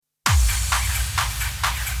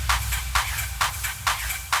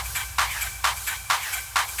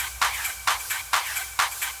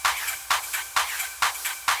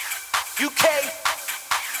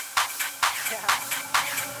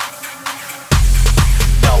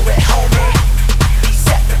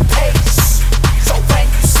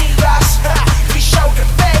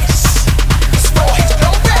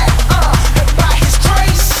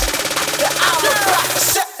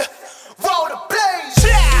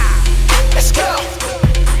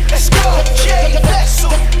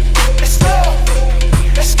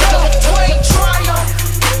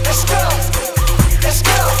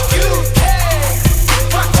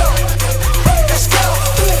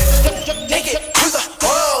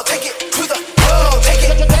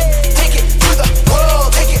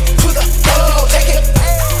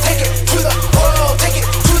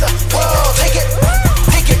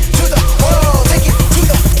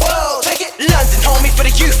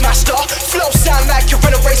master. Flow sound like you're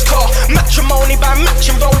in a race car. Matrimony by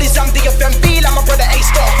matching rollies. I'm the FMB like my brother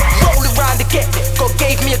A-Star. Roll around to get it. God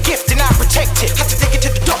gave me a gift and I protect it. Had to take it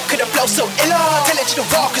to the dock cause the flow so illa. Tell it to the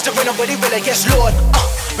rock cause there ain't nobody really, yes Lord.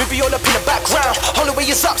 We be all up in the background. All the way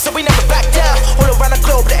is up so we never back down. All around the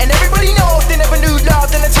globe letting everybody know. They never knew love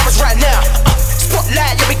then the time is right now.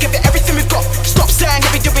 Spotlight, yeah we give it everything we've got. Stop saying,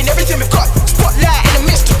 yeah we doing everything we've got. Spotlight in the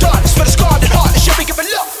midst of darkness where the scarred and heartless, yeah we give a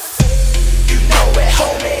look. You know it,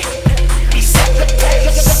 homie. We set the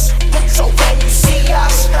pace. So when you see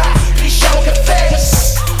us, please show your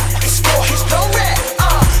face. It's for his glory,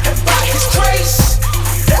 and by his grace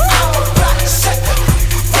that I'm about to set the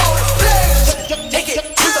world ablaze. Take it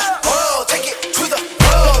to the world, take it to the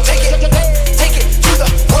world, take it to the world, take it to the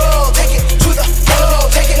world, take it to the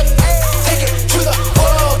world, take it to the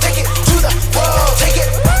world, take it to the world, take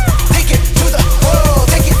it to the world,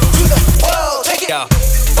 take it to the world, take it.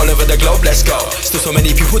 All over the globe, let's go. Still so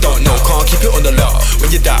many people don't know, can't keep it on the low. When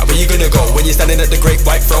you die, where you gonna go? When you're standing at the great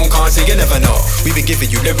white throne, can't say you never know. We've been giving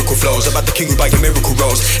you lyrical flows about the king who by your miracle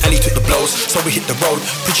rose. And he took the blows, so we hit the road.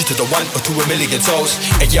 Preach it to the 1 or 2 million souls.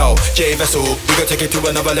 Hey yo, J Vessel, we gon' take it to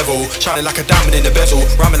another level. Shining like a diamond in the bezel,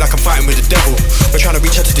 rhyming like I'm fighting with the devil. We're trying to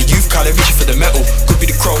reach out to the youth, kinda reaching for the metal. Could be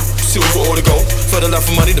the crow, silver or the gold. For the love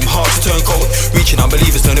for money, them hearts to turn cold. Reaching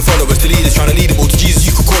unbelievers, turning followers to leaders. Trying to lead them all to Jesus,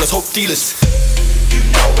 you could call us hope dealers. You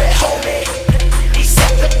know it, homie.